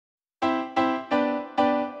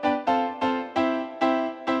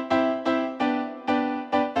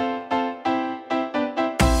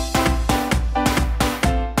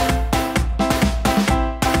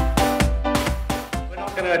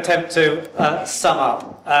attempt to sum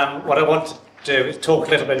up. What I want to do is talk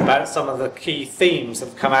a little bit about some of the key themes that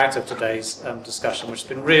have come out of today's discussion, which has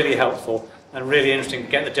been really helpful and really interesting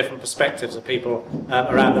to get the different perspectives of people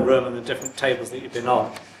around the room and the different tables that you've been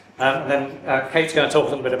on. And then Kate's going to talk a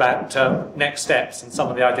little bit about next steps and some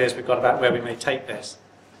of the ideas we've got about where we may take this.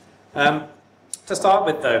 To start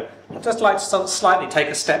with, though, I'd just like to slightly take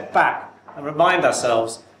a step back and remind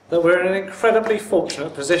ourselves that we're in an incredibly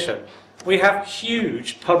fortunate position. We have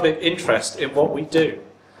huge public interest in what we do.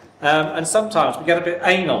 And sometimes we get a bit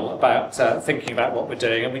anal about thinking about what we're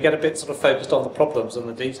doing, and we get a bit sort of focused on the problems and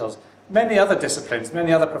the details. Many other disciplines,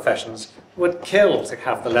 many other professions would kill to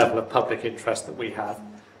have the level of public interest that we have,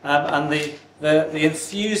 and the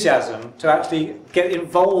enthusiasm to actually get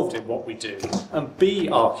involved in what we do and be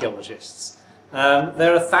archaeologists.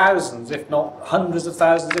 There are thousands, if not hundreds of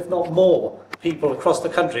thousands, if not more, people across the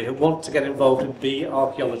country who want to get involved and be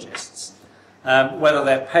archaeologists, whether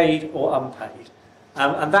they're paid or unpaid.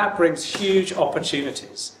 And that brings huge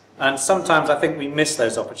opportunities. And sometimes I think we miss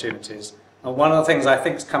those opportunities. And one of the things I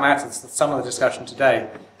think has come out of some of the discussion today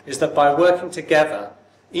is that by working together,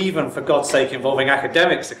 even for God's sake involving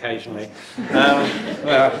academics occasionally,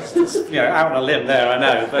 well, out on a limb there, I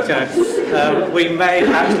know, but we may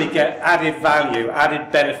actually get added value,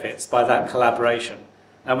 added benefits by that collaboration.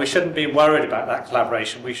 And we shouldn't be worried about that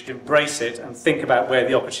collaboration. We should embrace it and think about where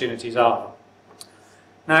the opportunities are.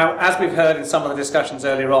 Now, as we've heard in some of the discussions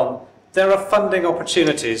earlier on, there are funding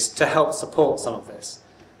opportunities to help support some of this.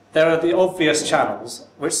 There are the obvious channels,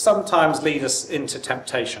 which sometimes lead us into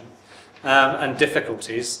temptation and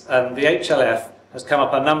difficulties, and the HLF has come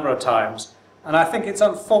up a number of times, and I think it's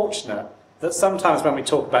unfortunate that sometimes when we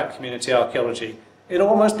talk about community archaeology, it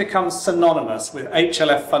almost becomes synonymous with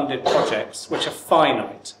HLF-funded projects, which are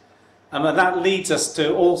finite, and that leads us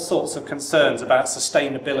to all sorts of concerns about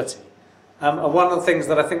sustainability. And one of the things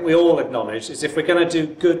that I think we all acknowledge is if we're going to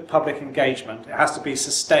do good public engagement, it has to be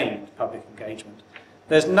sustained public engagement.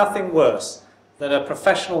 There's nothing worse than a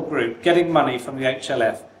professional group getting money from the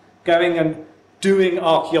HLF, going and doing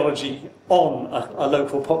archaeology on a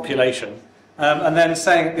local population, and then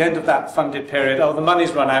saying at the end of that funded period, oh, the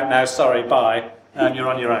money's run out now, sorry, bye, and you're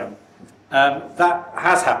on your own. That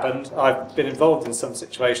has happened. I've been involved in some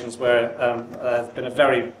situations where there's been a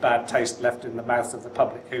very bad taste left in the mouth of the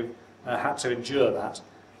public who had to endure that.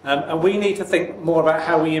 And we need to think more about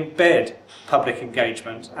how we embed public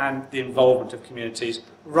engagement and the involvement of communities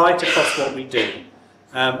right across what we do.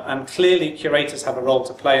 And clearly curators have a role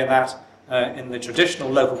to play in that in the traditional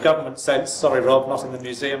local government sense, sorry Rob, not in the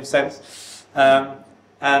museum sense.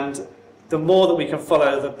 And the more that we can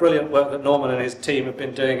follow the brilliant work that Norman and his team have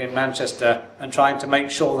been doing in Manchester and trying to make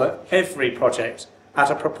sure that every project at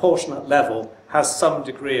a proportionate level has some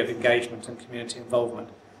degree of engagement and community involvement,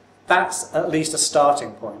 that's at least a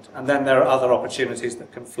starting point, and then there are other opportunities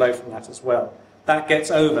that can flow from that as well. That gets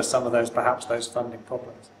over some of those, perhaps those funding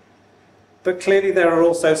problems. But clearly there are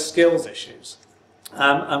also skills issues,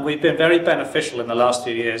 and we've been very beneficial in the last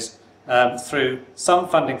few years through some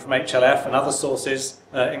funding from HLF and other sources,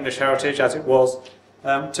 English Heritage as it was,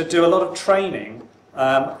 to do a lot of training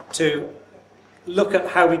to look at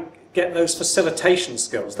how we get those facilitation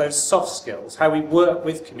skills, those soft skills, how we work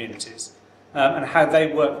with communities. And how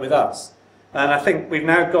they work with us. And I think we've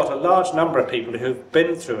now got a large number of people who've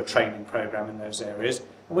been through a training program in those areas,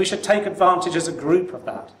 and we should take advantage as a group of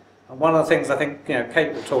that. And one of the things I think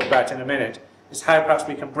Kate will talk about in a minute is how perhaps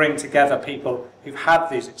we can bring together people who've had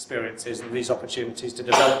these experiences and these opportunities to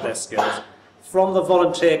develop their skills from the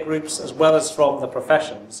volunteer groups as well as from the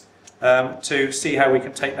professions to see how we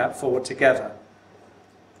can take that forward together.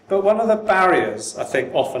 But one of the barriers, I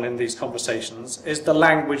think, often in these conversations is the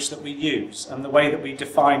language that we use and the way that we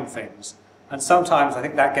define things. And sometimes I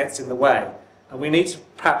think that gets in the way. And we need to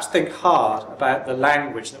perhaps think hard about the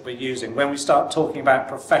language that we're using when we start talking about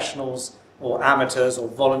professionals or amateurs or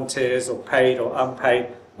volunteers or paid or unpaid.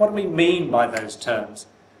 What do we mean by those terms?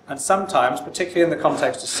 And sometimes, particularly in the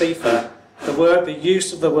context of CIfA, the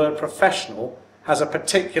use of the word professional has a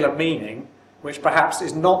particular meaning, which perhaps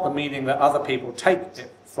is not the meaning that other people take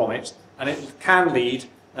it from it, and it can lead,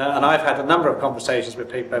 and I've had a number of conversations with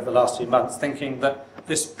people over the last few months thinking that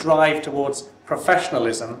this drive towards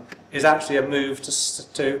professionalism is actually a move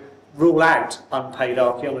to rule out unpaid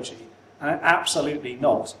archaeology, and absolutely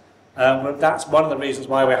not. That's one of the reasons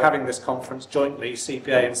why we're having this conference jointly,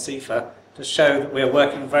 CBA and CIfA, to show that we're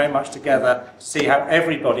working very much together to see how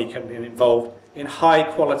everybody can be involved in high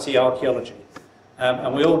quality archaeology.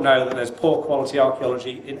 And we all know that there's poor quality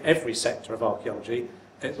archaeology in every sector of archaeology.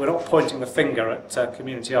 We're not pointing the finger at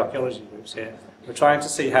community archaeology groups here. We're trying to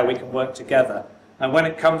see how we can work together And when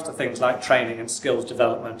it comes to things like training and skills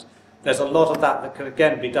development, there's a lot of that that can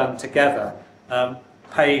again be done together,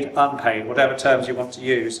 paid, unpaid, whatever terms you want to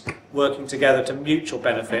use, working together to mutual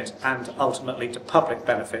benefit and ultimately to public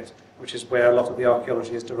benefit, which is where a lot of the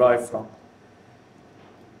archaeology is derived from.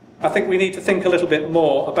 I think we need to think a little bit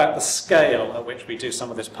more about the scale at which we do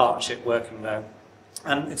some of this partnership working though.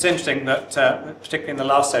 And it's interesting that, particularly in the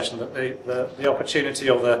last session, that the opportunity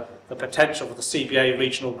or the potential for the CBA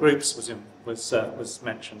regional groups was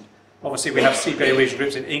mentioned. Obviously we have CBA regional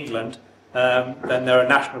groups in England, then there are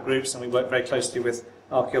national groups, and we work very closely with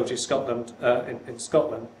Archaeology Scotland in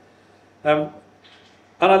Scotland. And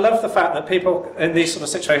I love the fact that people in these sort of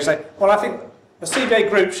situations say, well, I think the CBA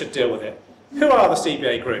group should deal with it. Who are the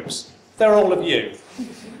CBA groups? They're all of you.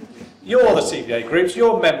 You're the CBA groups,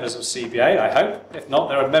 you're members of CBA, I hope. If not,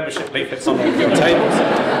 there are membership leaflets on all of your tables.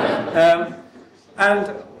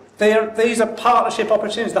 And these are partnership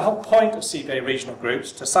opportunities. The whole point of CBA regional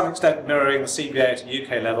groups, to some extent mirroring the CBA at a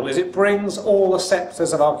UK level, is it brings all the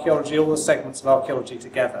sectors of archaeology, all the segments of archaeology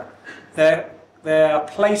together. There are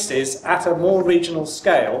places at a more regional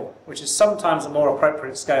scale, which is sometimes a more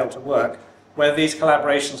appropriate scale to work, where these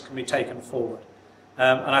collaborations can be taken forward.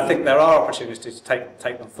 And I think there are opportunities to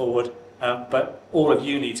take them forward, but all of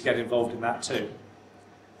you need to get involved in that too.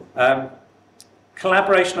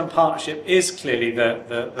 Collaboration and partnership is clearly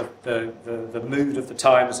the mood of the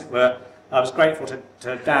time, as it were. I was grateful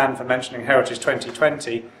to Dan for mentioning Heritage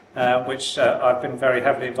 2020, which I've been very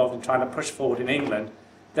heavily involved in trying to push forward in England.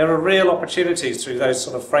 There are real opportunities through those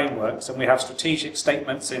sort of frameworks, and we have strategic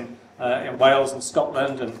statements in Wales and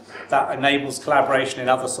Scotland, and that enables collaboration in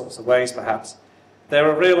other sorts of ways perhaps. There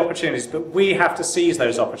are real opportunities, but we have to seize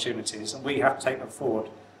those opportunities and we have to take them forward.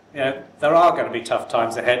 You know, there are going to be tough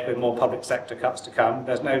times ahead with more public sector cuts to come,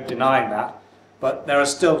 there's no denying that, but there are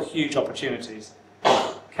still huge opportunities.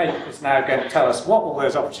 Kate is now going to tell us what all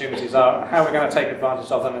those opportunities are and how we're going to take advantage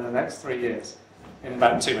of them in the next 3 years, in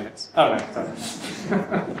about 2 minutes. Oh no, sorry.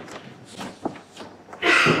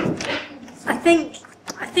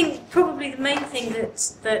 I think probably the main thing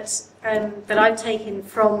that I've taken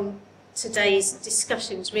from today's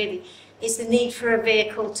discussions really is the need for a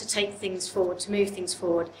vehicle to take things forward, to move things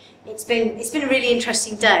forward. It's been a really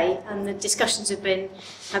interesting day, and the discussions have been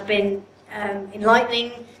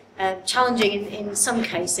enlightening, challenging in some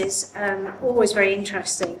cases, always very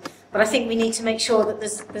interesting. But I think we need to make sure that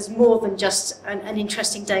there's more than just an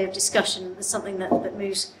interesting day of discussion. There's something that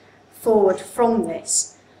moves forward from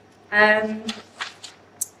this.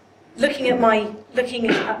 Looking at my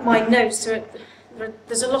notes,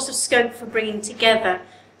 there's a lot of scope for bringing together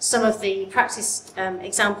some of the practice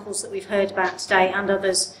examples that we've heard about today and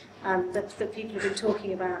others that people have been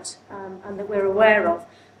talking about and that we're aware of.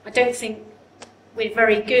 I don't think we're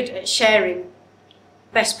very good at sharing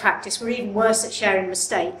best practice. We're even worse at sharing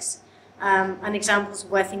mistakes and examples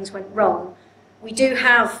of where things went wrong. We do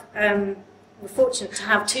have, we're fortunate to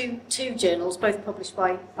have two journals, both published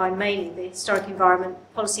by Mainly, the Historic Environment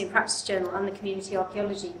Policy and Practice Journal and the Community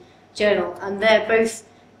Archaeology Journal, and they're both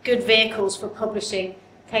good vehicles for publishing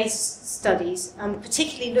case studies,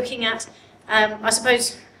 particularly looking at, I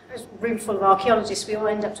suppose, a room full of archaeologists, we all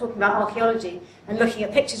end up talking about archaeology and looking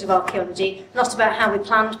at pictures of archaeology, not about how we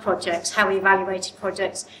planned projects, how we evaluated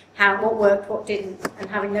projects, what worked, what didn't, and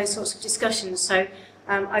having those sorts of discussions. So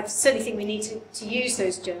I certainly think we need to use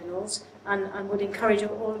those journals, and would encourage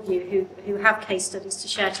all of you who have case studies to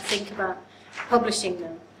share, to think about publishing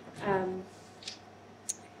them.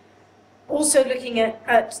 Also looking at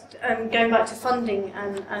going back to funding,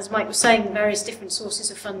 and as Mike was saying, the various different sources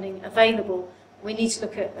of funding available, we need to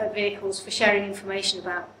look at vehicles for sharing information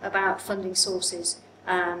about funding sources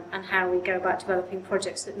and how we go about developing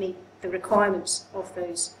projects that meet the requirements of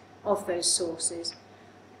those sources.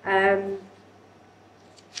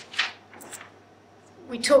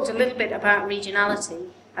 We talked a little bit about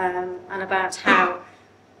regionality and about how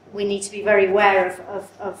we need to be very aware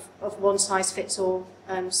of one-size-fits-all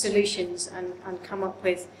solutions and come up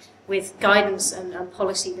with guidance and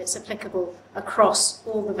policy that's applicable across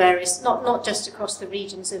all the various, not just across the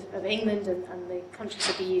regions of England and the countries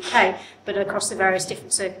of the UK, but across the various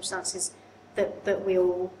different circumstances that we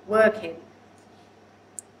all work in.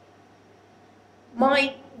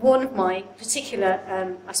 One of my particular,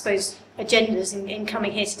 I suppose, agendas in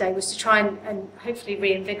coming here today was to try and hopefully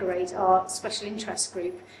reinvigorate our special interest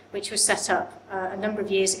group, which was set up a number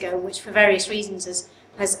of years ago, which for various reasons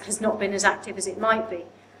has not been as active as it might be.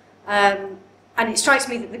 And it strikes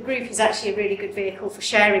me that the group is actually a really good vehicle for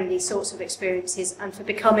sharing these sorts of experiences and for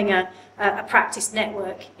becoming a practice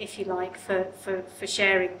network, if you like, for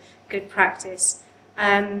sharing good practice.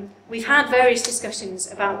 We've had various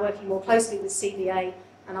discussions about working more closely with CBA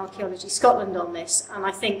and Archaeology Scotland on this, and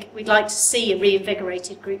I think we'd like to see a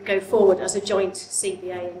reinvigorated group go forward as a joint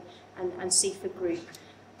CBA and CIfA group.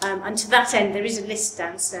 And to that end, there is a list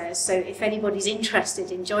downstairs, so if anybody's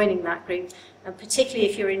interested in joining that group, and particularly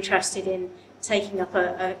if you're interested in taking up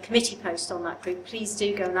a committee post on that group, please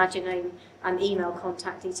do go and add your name and email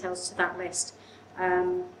contact details to that list.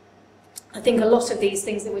 I think a lot of these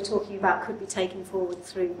things that we're talking about could be taken forward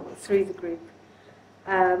through the group.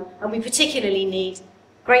 And we particularly need,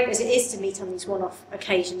 great as it is to meet on these one-off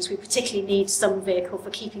occasions, we particularly need some vehicle for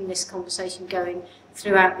keeping this conversation going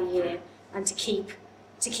throughout the year, and to keep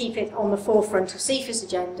it on the forefront of CIfA's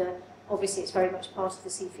agenda. Obviously it's very much part of the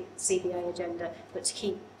CBA agenda, but to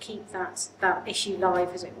keep that issue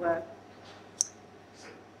live, as it were.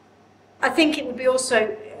 I think it would be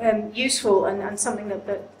also useful, and something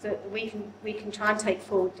that we can try and take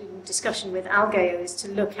forward in discussion with Algeo, is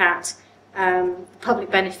to look at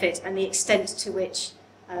public benefit and the extent to which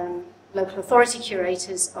local authority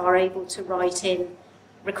curators are able to write in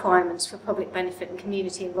requirements for public benefit and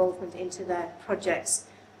community involvement into their projects.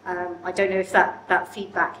 I don't know if that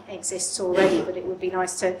feedback exists already, but it would be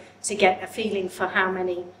nice to get a feeling for how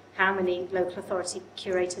many local authority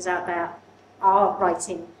curators out there are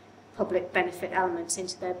writing public benefit elements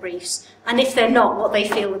into their briefs, and if they're not, what they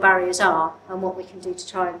feel the barriers are and what we can do to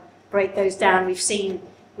try and break those down. We've seen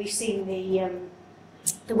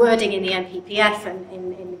the wording in the NPPF and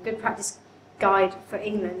in the Good Practice Guide for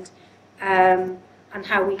England, and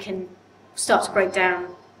how we can start to break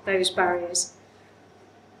down those barriers.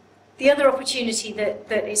 The other opportunity that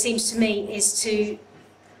it seems to me is to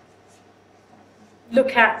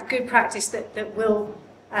look at good practice that will,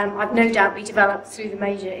 I've no doubt, be developed through the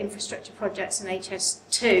major infrastructure projects and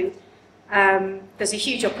HS2. There's a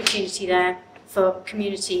huge opportunity there for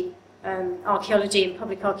community archaeology and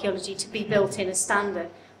public archaeology to be built in as standard.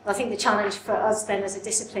 I think the challenge for us then as a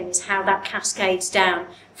discipline is how that cascades down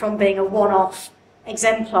from being a one-off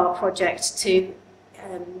exemplar project to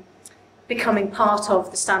becoming part of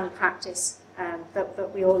the standard practice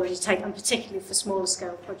that we already take, and particularly for smaller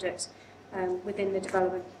scale projects within the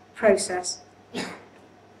development process.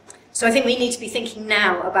 So I think we need to be thinking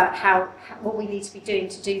now about what we need to be doing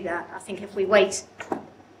to do that. I think if we wait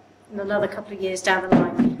another couple of years down the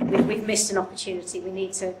line, we've missed an opportunity. We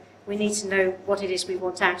need to know what it is we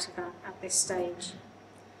want out of that at this stage.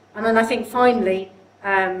 And then I think finally,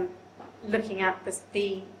 looking at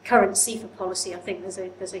the current CIfA policy, I think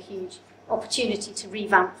there's a huge opportunity to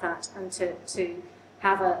revamp that and to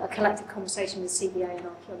have a collective conversation with CBA and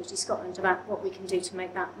Archaeology Scotland about what we can do to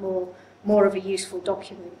make that more of a useful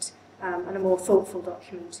document and a more thoughtful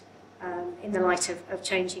document in the light of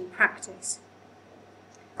changing practice.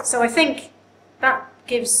 So I think that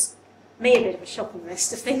gives me a bit of a shopping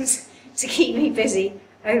list of things to keep me busy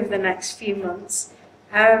over the next few months.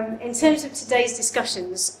 In terms of today's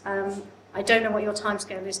discussions, I don't know what your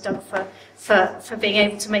timescale is, Doug, for being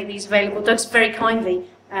able to make these available. Doug's very kindly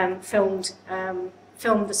filmed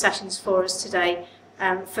the sessions for us today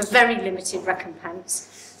for very limited recompense.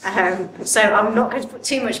 So I'm not going to put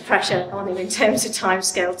too much pressure on him in terms of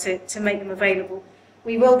timescale to make them available.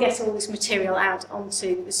 We will get all this material out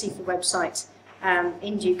onto the CIfA website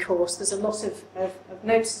in due course. There's a lot of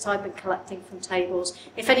notes that I've been collecting from tables.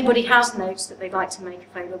 If anybody has notes that they'd like to make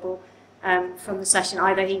available from the session,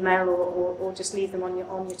 either email or just leave them on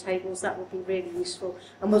your tables, that would be really useful.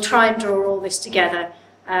 And we'll try and draw all this together,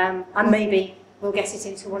 and maybe we'll get it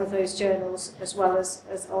into one of those journals as well as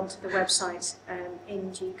onto the website in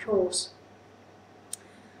due course.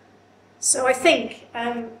 So I think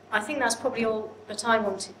that's probably all that I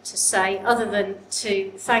wanted to say, other than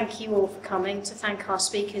to thank you all for coming, to thank our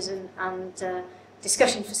speakers and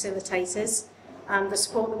discussion facilitators, and the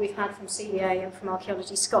support that we've had from CBA and from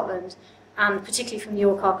Archaeology Scotland, and particularly from the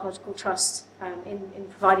York Archaeological Trust in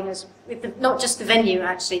providing us with not just the venue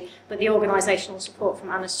actually, but the organisational support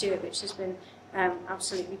from Anna Stewart, which has been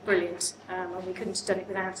absolutely brilliant, and we couldn't have done it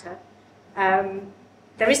without her.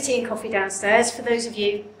 There is tea and coffee downstairs. For those of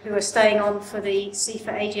you who are staying on for the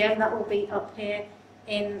CIfA AGM, that will be up here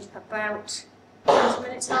in about 20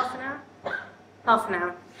 minutes, half an hour? Half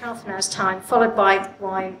an hour's time, followed by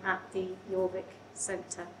wine at the Jorvik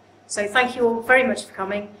Centre. So thank you all very much for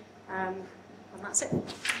coming, and that's it.